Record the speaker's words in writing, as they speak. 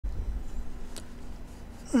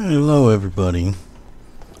Hello everybody,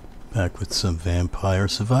 back with some Vampire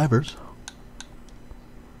Survivors,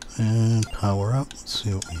 and power up. Let's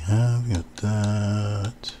see what we have. We got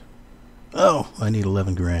that. Oh, I need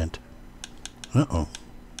 11 grand. Uh-oh.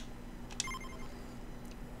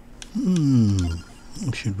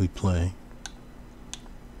 What should we play?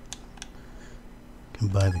 Can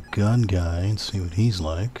buy the gun guy and see what he's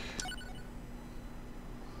like.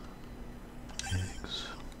 Eggs.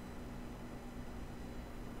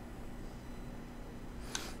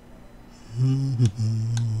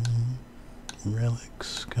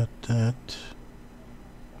 Relics, got that.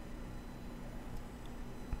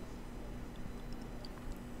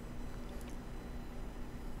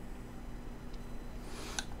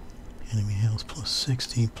 Enemy health plus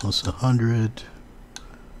 60, plus 100.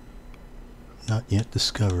 Not yet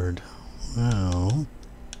discovered. Well,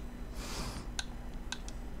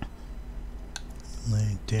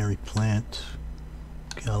 dairy plant,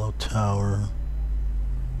 Gallow Tower.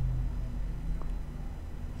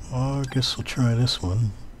 Oh, I guess we'll try this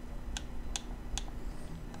one.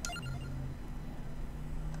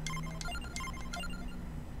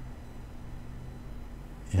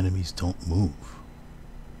 Enemies don't move.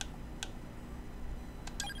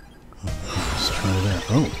 Let's try that.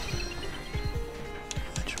 Oh!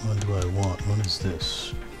 Which one do I want? What is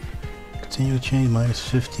this? Continue to change minus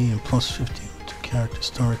 50 and plus 50. The character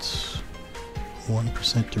starts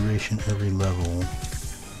 1% duration every level.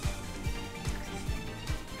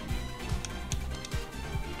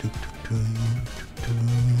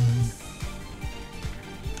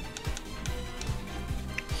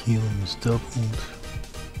 Healing is doubled.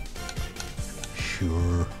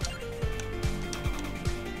 Sure.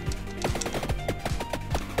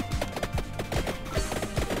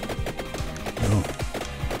 Oh.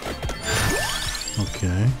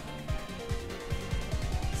 Okay.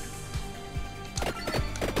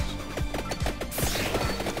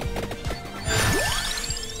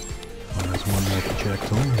 Fires one more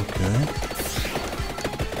projectile. Okay.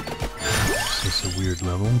 This is a weird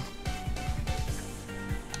level.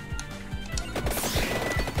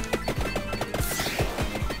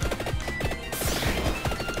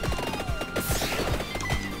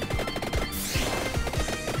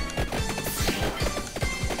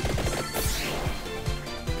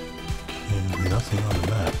 Nothing on the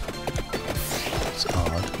map. It's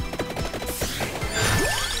odd.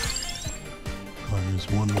 Fires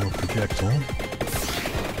one more projectile.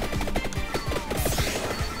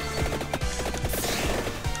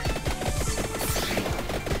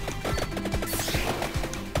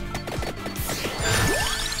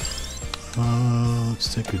 Let's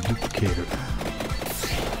take a duplicator.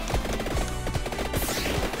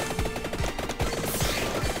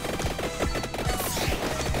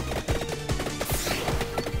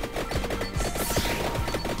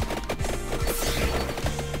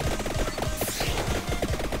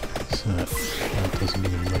 That doesn't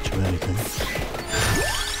mean much of anything.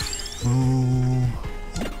 Oh,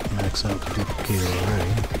 max out the duplicator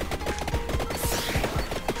already.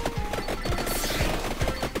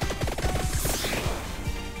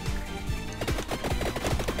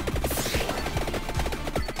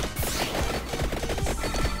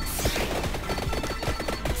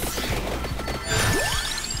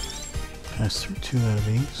 Pass through two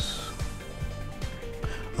enemies.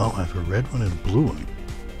 Oh, I have a red one and a blue one.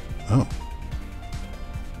 Oh.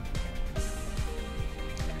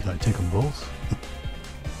 Can I take them both?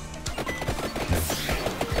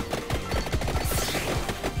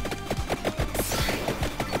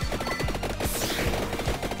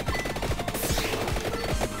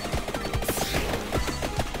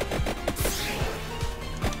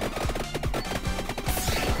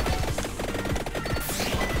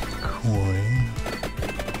 Coin.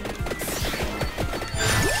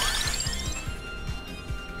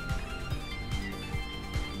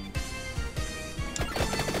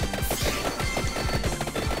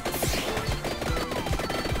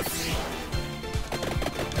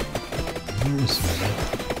 Where is that?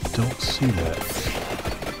 I don't see that.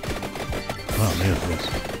 Oh, there it is.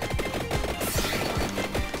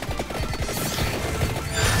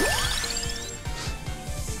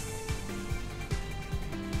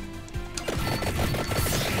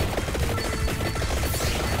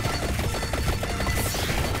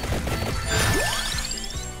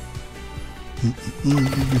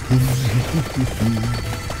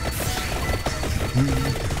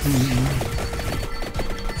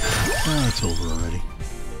 Ah, it's over already.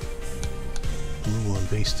 Blue one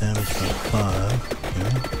base damage by 5.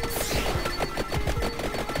 Okay.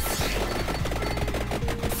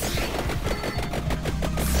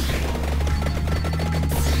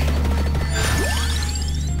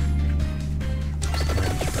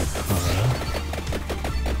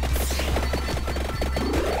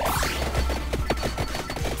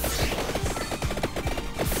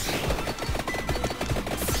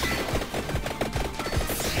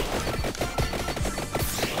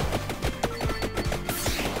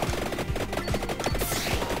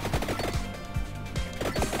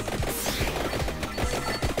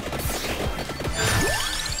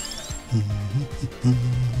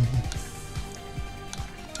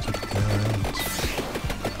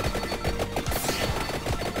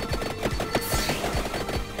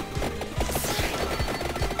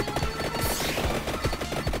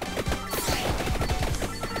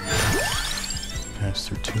 Pass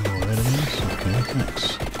through 2 more enemies. Okay,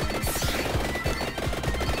 thanks.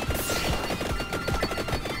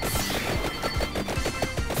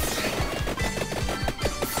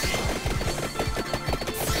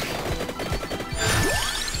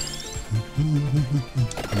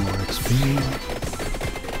 More XP.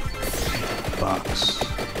 Box.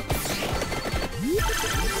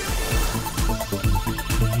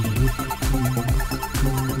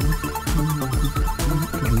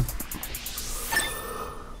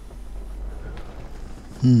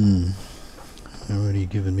 Already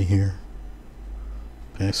given me here.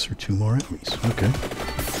 Pass through 2 more enemies. Okay.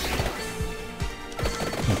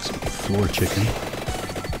 Got some floor chicken.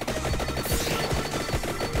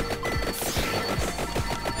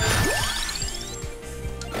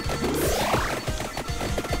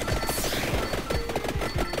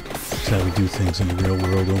 That's how we do things in the real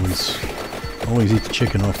world. Always eat the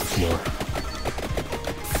chicken off the floor.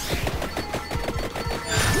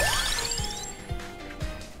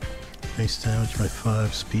 Base damage by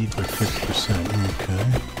 5, speed by 50%. Okay.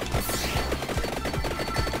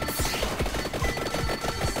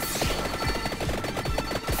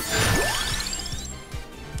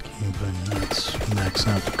 Okay, but let's max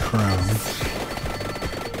out the crown.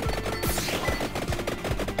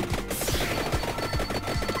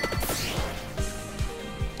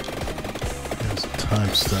 There's a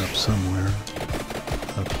time stop somewhere.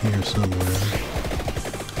 Up here somewhere.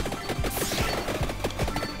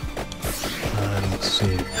 I don't see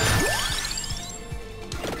it.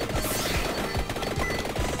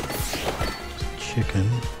 Chicken.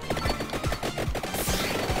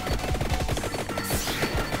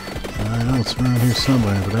 I know it's around here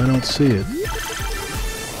somewhere, but I don't see it.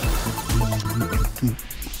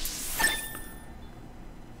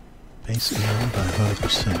 Base area by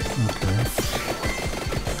 100%. Okay.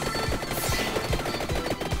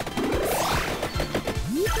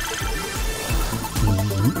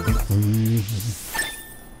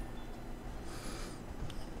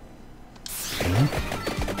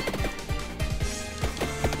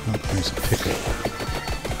 Oh, there's a pickup.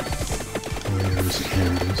 Where is it?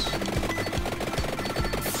 There it is.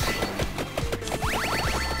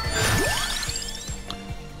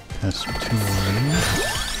 Pass through 2 more enemies.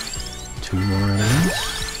 2 more enemies.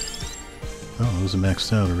 Oh, those are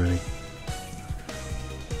maxed out already.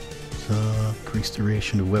 Increase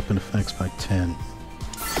duration of weapon effects by 10.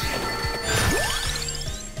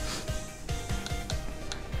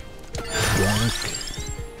 Garlic.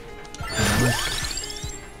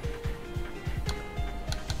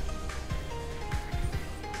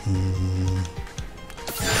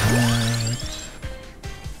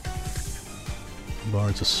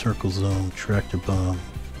 Bar's a circle zone, tractor bomb.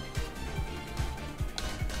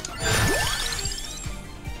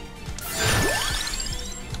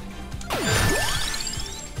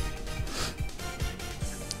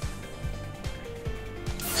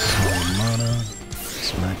 Solid mana,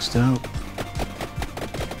 it's maxed out.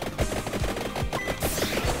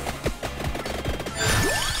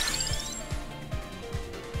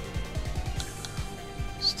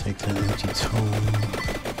 Let's take that empty tome.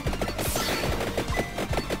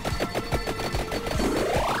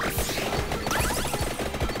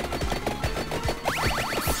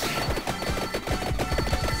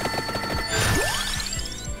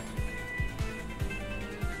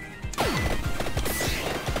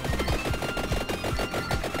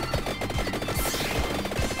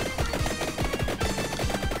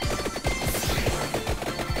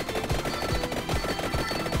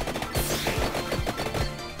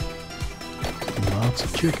 Lots of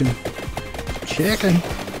chicken. Chicken!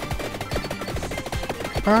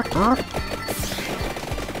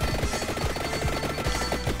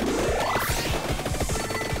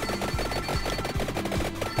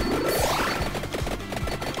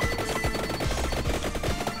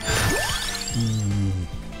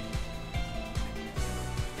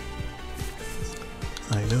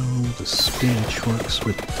 I know the spinach works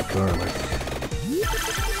with the garlic.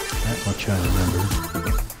 That much I remember.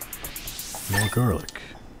 More garlic.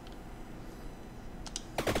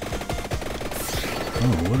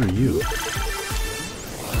 Oh, what are you?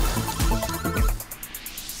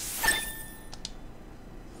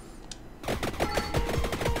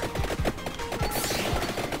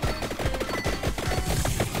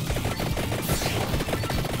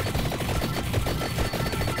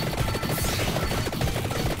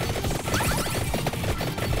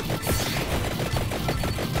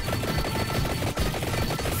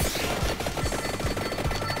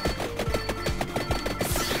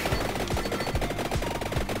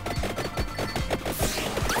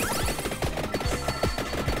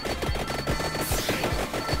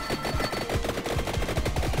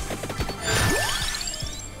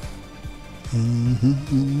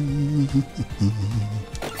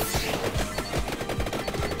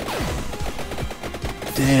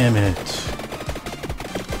 Damn it.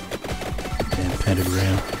 Damn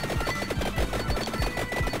pentagram.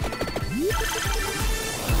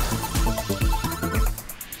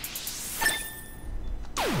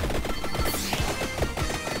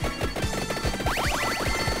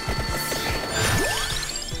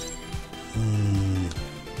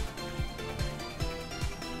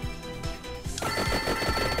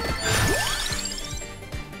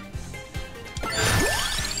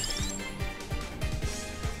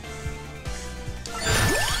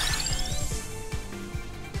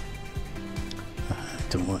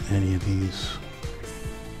 Don't want any of these.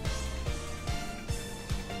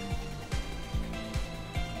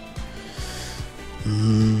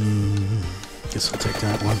 Guess I'll take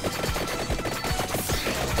that one.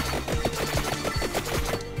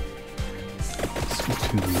 Let's go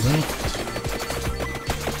to the left.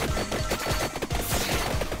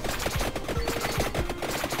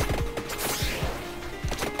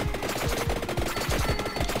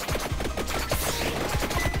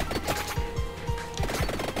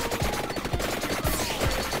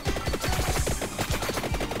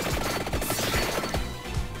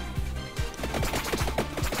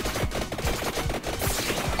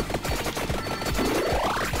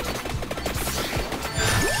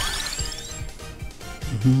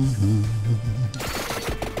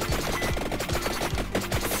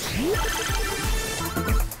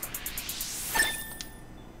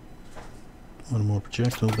 One more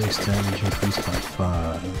projectile base damage increased by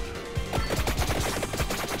 5.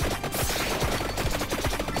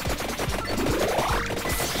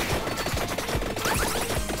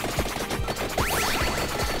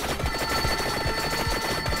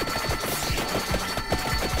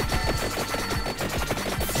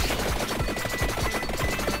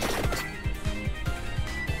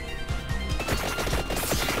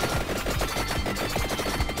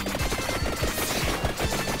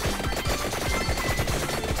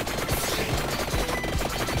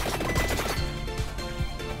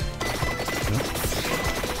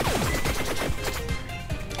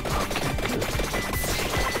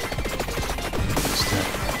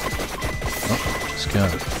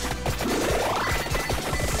 Got it.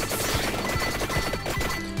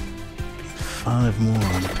 5 more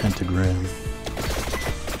on the pentagram.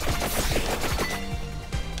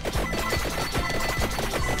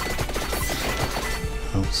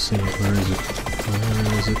 I don't see it. Where is it?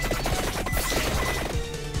 Where is it?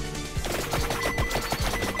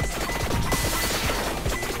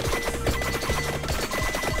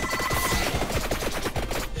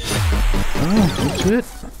 Oh, that's it.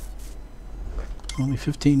 Only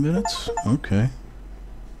 15 minutes? Okay.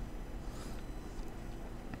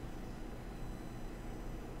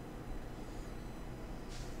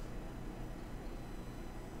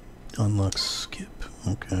 Unlock skip.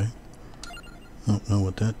 Okay. Don't know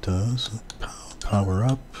what that does. Power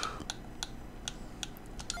up.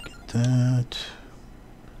 Get that.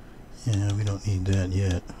 Yeah, we don't need that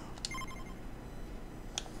yet.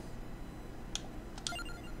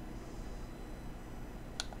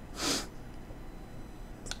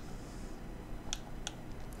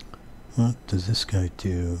 What does this guy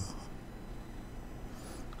do?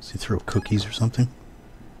 Does he throw cookies or something?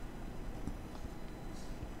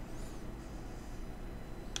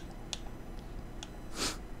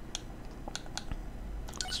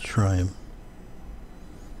 Let's try him.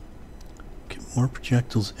 Get more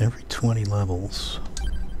projectiles every 20 levels.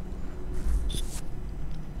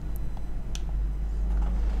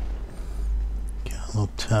 Gallo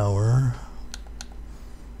Tower.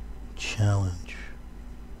 Challenge.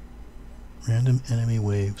 Random enemy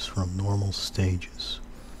waves from normal stages.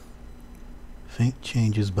 Fate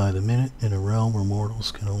changes by the minute in a realm where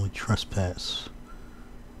mortals can only trespass.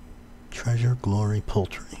 Treasure, glory,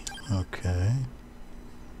 poultry. Okay.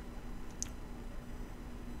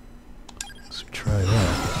 Let's try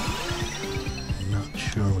that. I'm not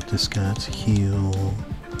sure what this guy's heal.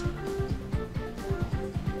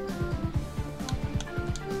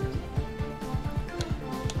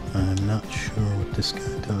 I'm not sure what this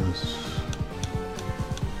guy does.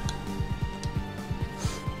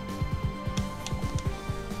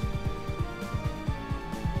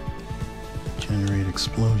 Generate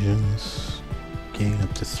explosions. Gain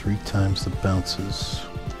up to 3 times the bounces.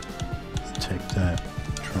 I'll take that.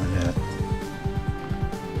 Try that.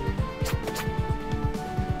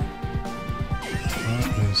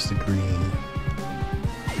 What is the green?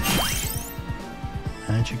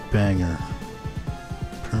 Magic banger.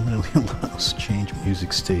 Permanently allows change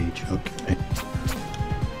music stage. Okay.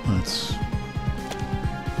 Let's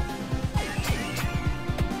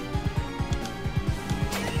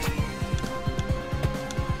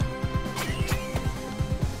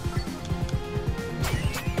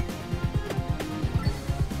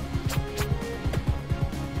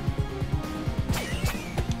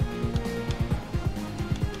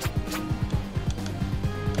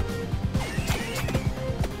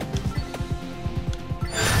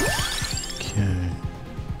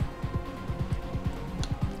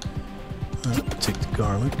Take the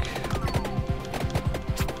garlic.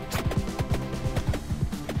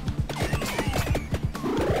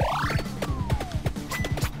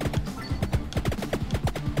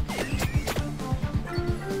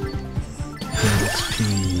 XP.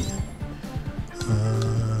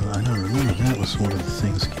 I don't remember, that was one of the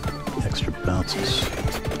things that get extra bounces.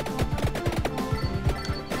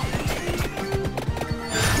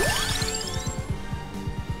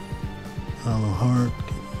 Hollow heart.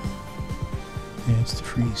 Adds the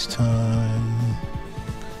freeze time.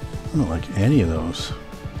 I don't like any of those.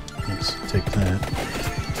 Let's take that.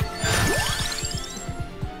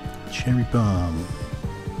 Cherry bomb.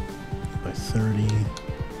 By 30.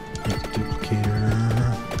 Take the duplicator.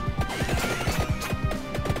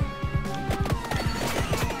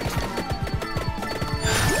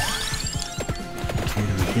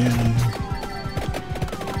 Duplicator again.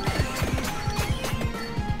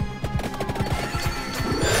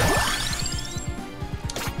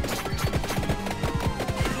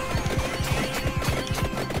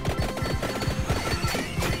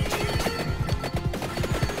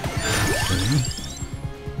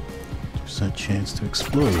 Percent chance to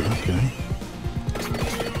explode, okay.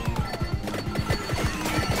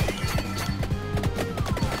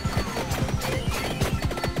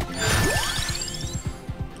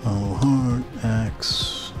 Oh, heart,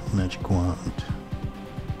 axe, magic wand,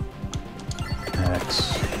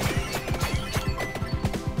 axe.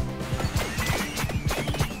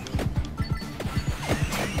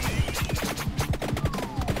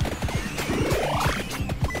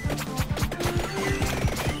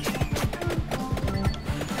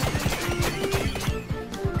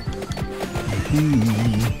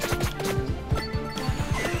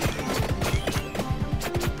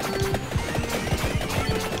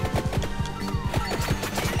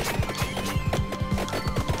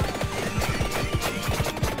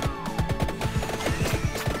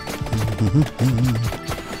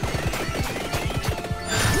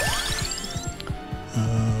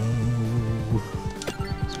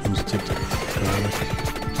 Supposed to take the garlic.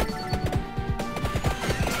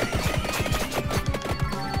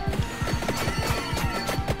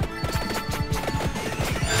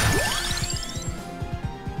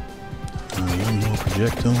 One more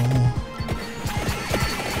projectile.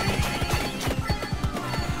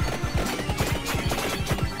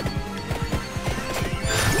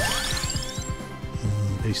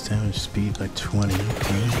 Base damage speed by 20,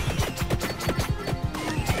 okay.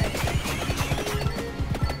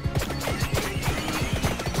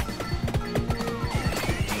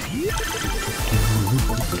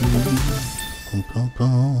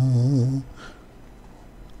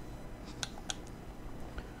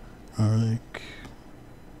 Alright.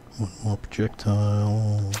 One more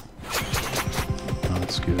projectile. Oh,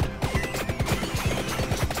 that's good.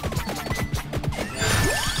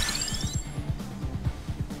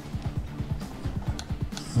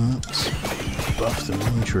 Let's buff the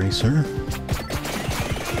moon tracer.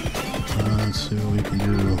 Let's see what we can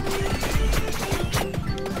do.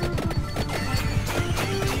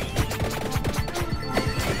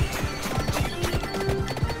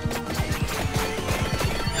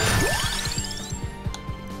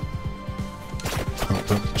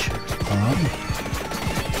 Pop up the cherry bomb.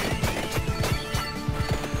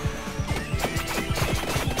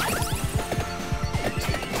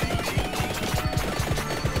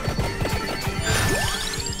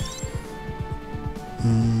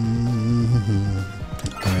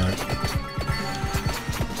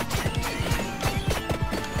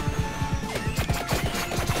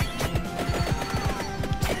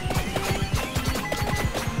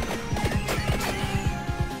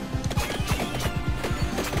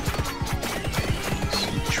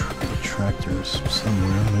 Tractors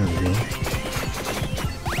somewhere. There we go.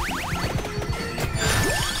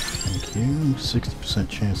 Thank you. 60%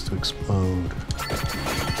 chance to explode.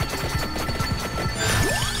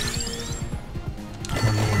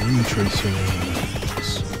 One more moon tracer.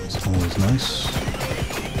 It's always nice.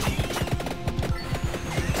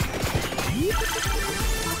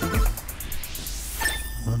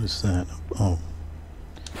 What is that? Oh,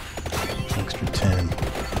 extra 10.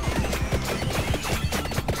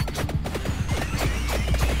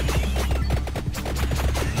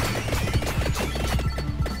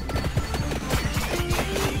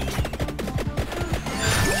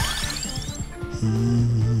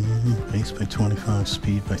 Base by 25,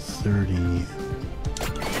 speed by 30.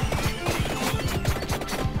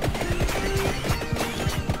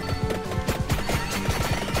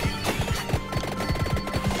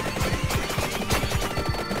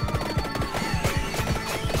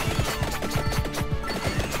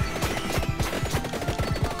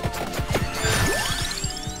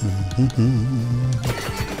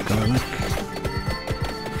 Garlic.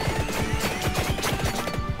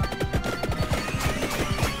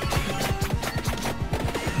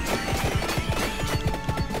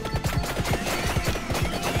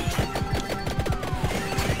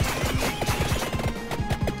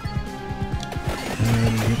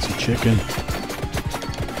 And get some chicken.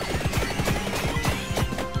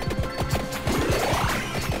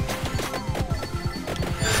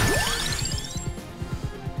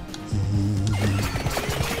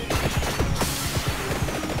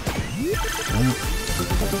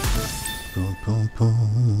 Boom, boom,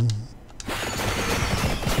 boom.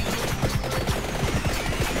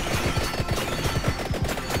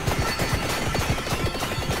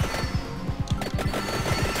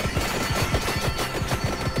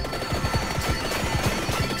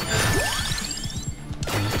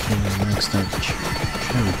 Okay, next up,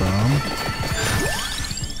 cherry bomb.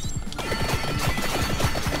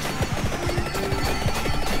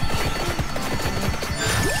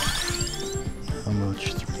 How much?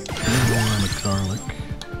 Three more on the garlic.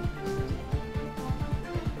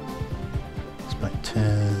 It's by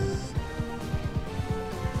 10.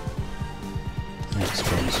 I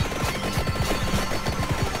suppose.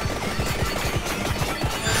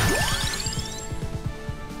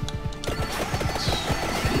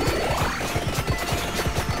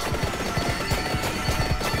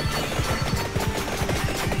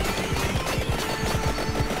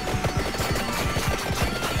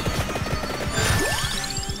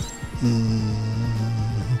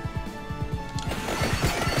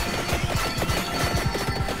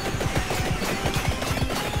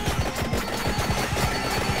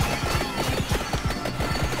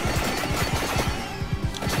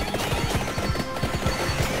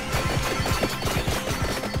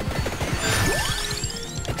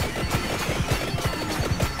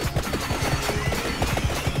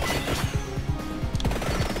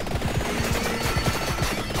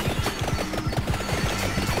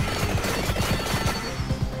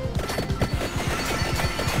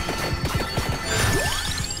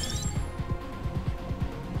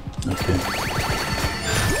 Okay.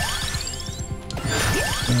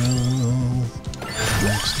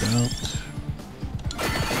 Next out.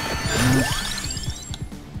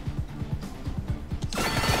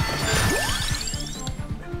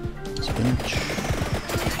 Spinach.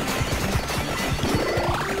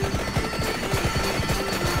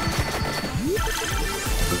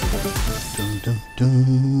 Dum dum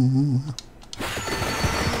dum.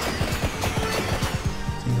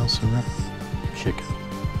 Anything else around? Chicken.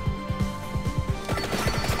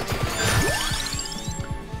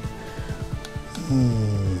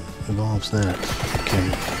 Involves that. Okay.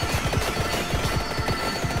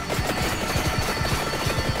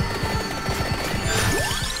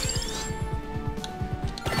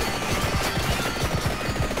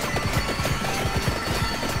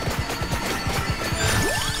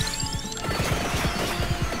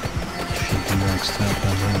 Should be next up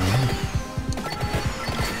on that.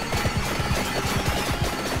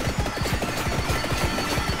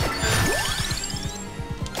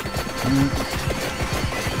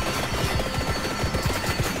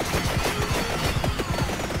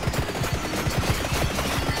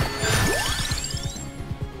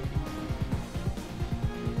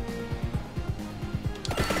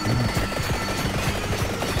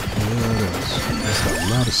 That's a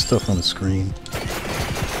lot of stuff on the screen.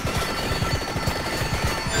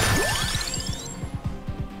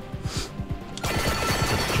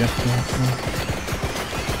 Projectile.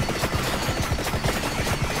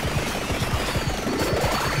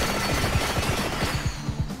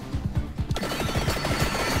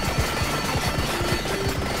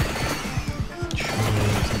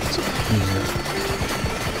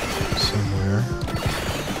 Somewhere.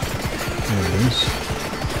 There it is.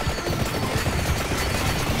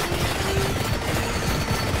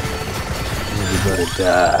 Everybody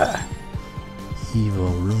die. Evil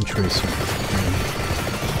rune tracer.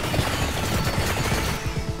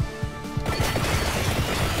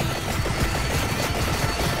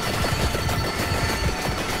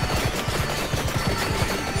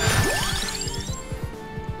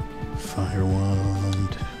 Fire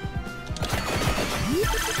wand.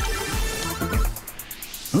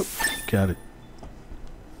 Oh, got it.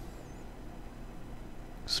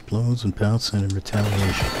 Explodes and pouts and in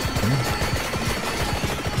retaliation. Okay.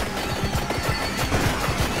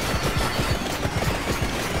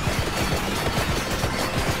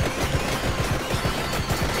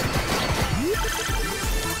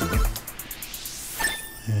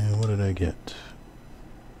 And what did I get?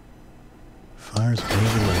 Fires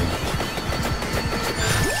overlay.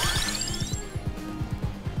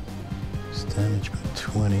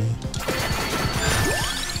 20.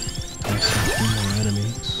 Passing 2 more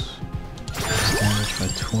enemies. Max damage by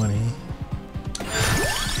 20.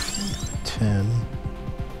 10.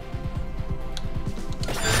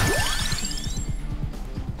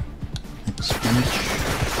 Next reach.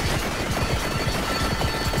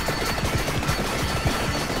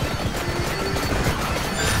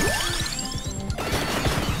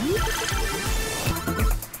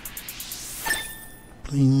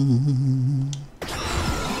 Bling.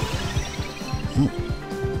 Oh.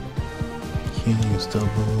 Healing is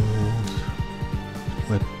doubled.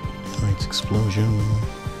 Wet lights explosion.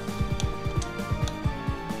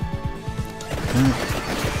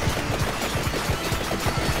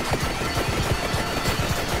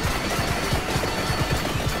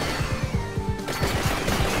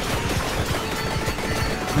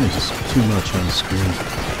 There's just too much on the screen.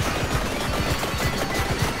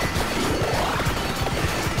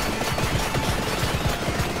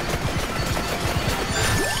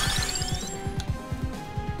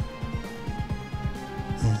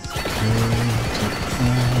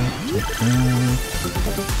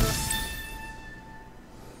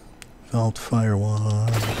 Vault firewall.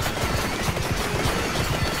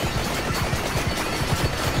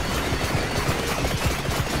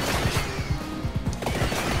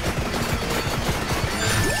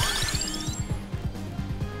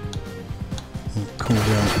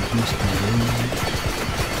 Cooldown reduced by range.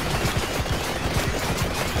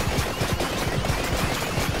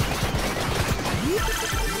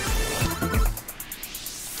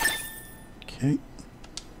 Okay.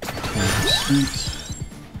 20%.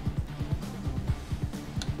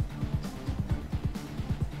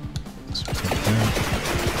 Let's take that.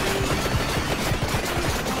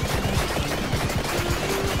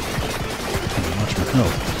 Watch my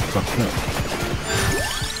health. Fuck that.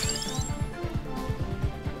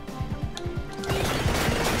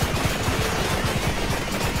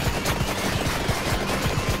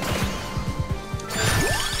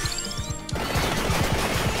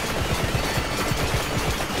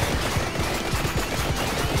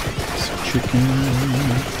 Chicken.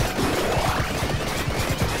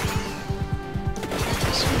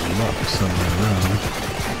 Some luck somewhere around.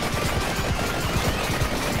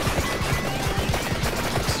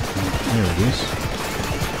 There it is.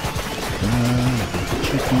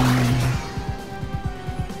 Chicken.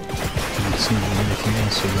 Can't see anything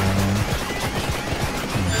else around.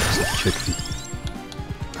 Oh, it's a chicken.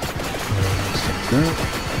 Just like that.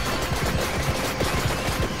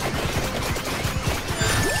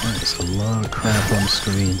 There's a lot of crap on the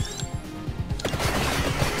screen.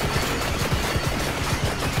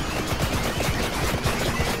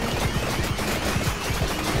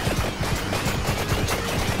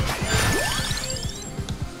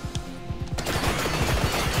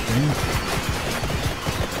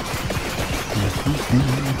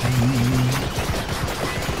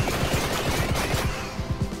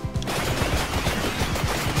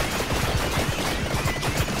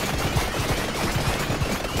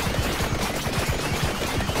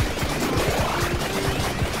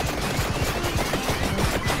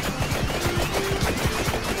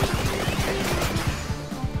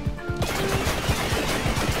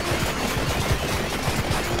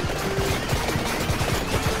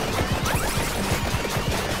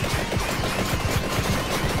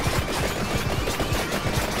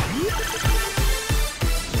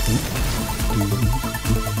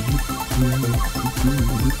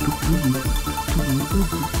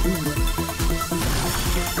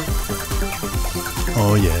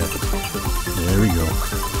 Oh yeah, there we go.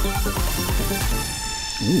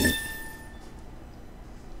 Ooh.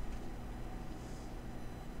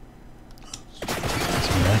 It's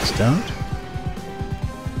maxed out?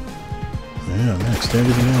 Yeah, maxed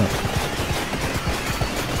everything out.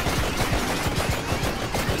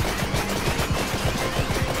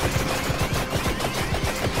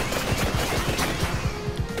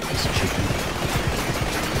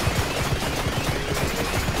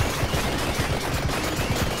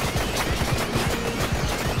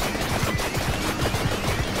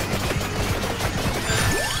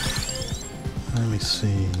 Let me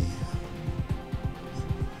see.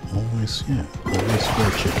 Always, yeah, always for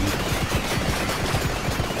chicken.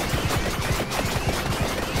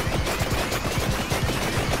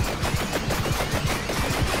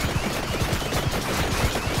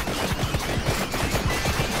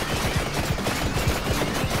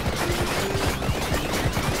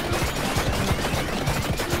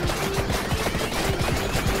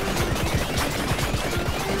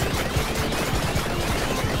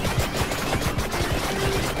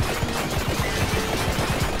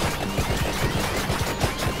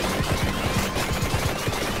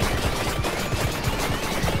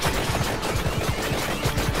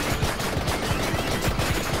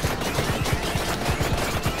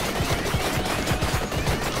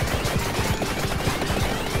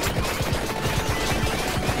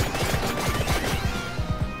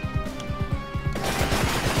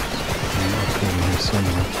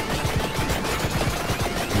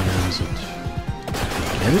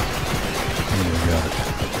 Maybe I got it.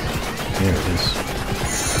 There it is.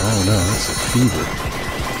 Oh no, that's a fever.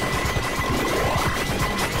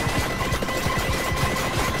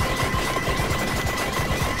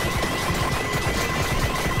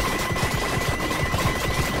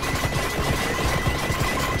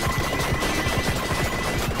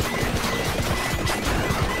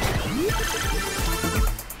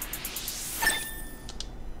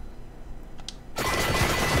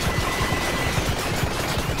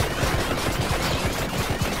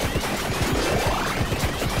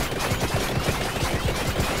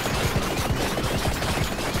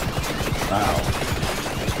 Wow.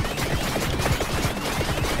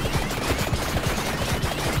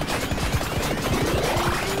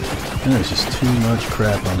 There's just too much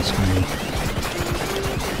crap on the screen.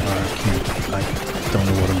 I don't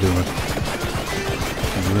know what I'm doing.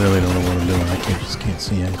 I really don't know what I'm doing. I just can't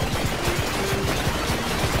see anything.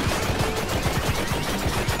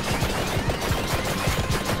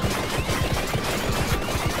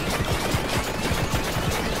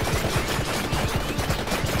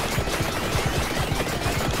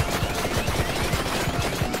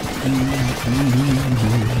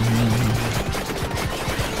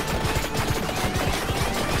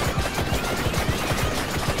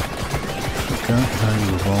 Forgot how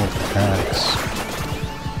you evolve the axe.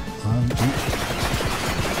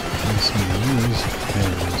 Let's see, where is it?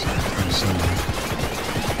 There it is. There's somewhere.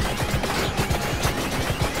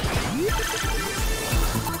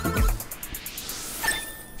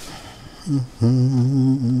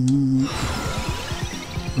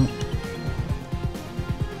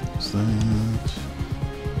 What's that?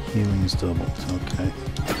 Healing is doubled. Okay.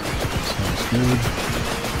 Sounds good.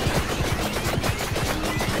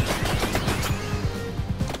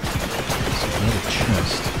 Another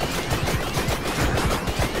chest.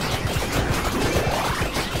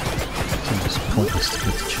 It's pointless to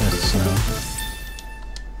get the chests now.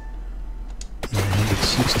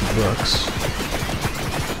 $160.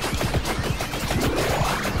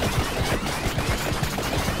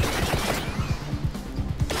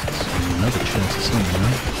 So another chest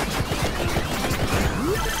somewhere.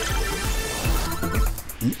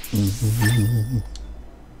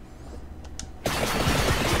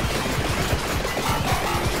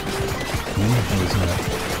 What is that?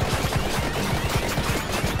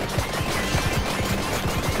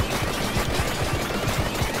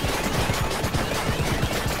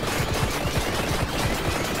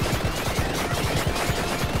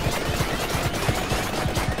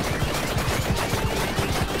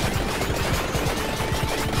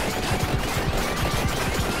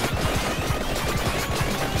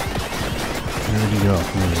 Where did he go?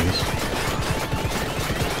 There he is.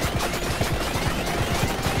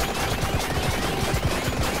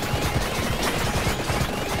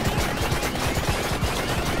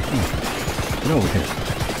 Get over here.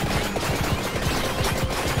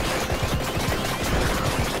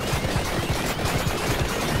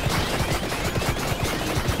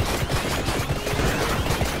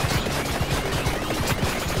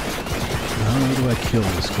 How do I kill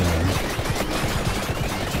this guy?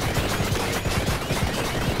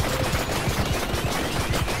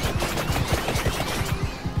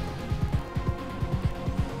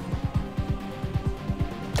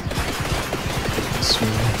 This way.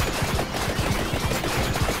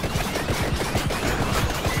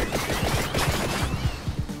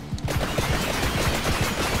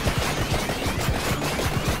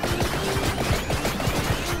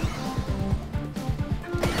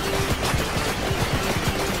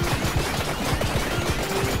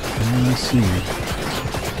 Let's see.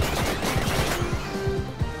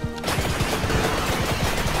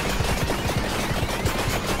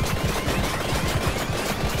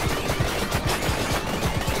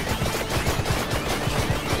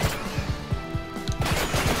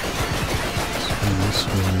 This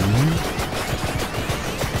way.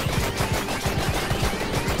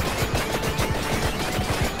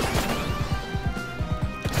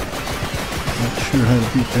 Not sure how to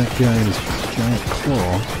beat that guy in his giant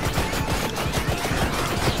claw.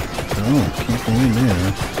 Oh, can't go in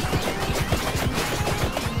there.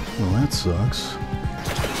 Well, that sucks.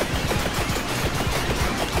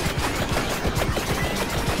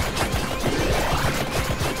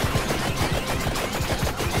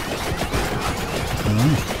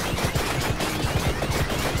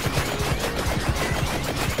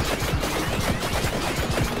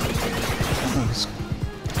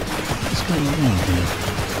 What's going on here?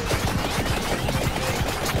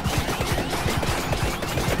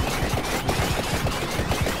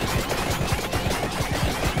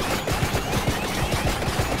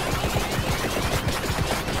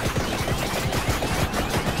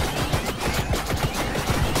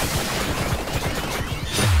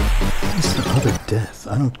 Another death.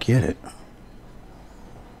 I don't get it.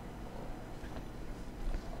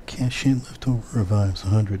 Cash in leftover revives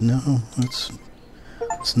 100. No, let's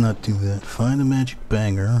not do that. Find the magic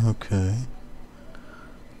banger. Okay.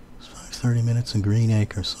 It's 5:30 minutes in Green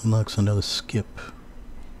Acres. Unlocks another skip.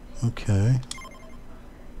 Okay.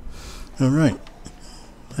 Alright.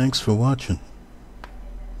 Thanks for watching.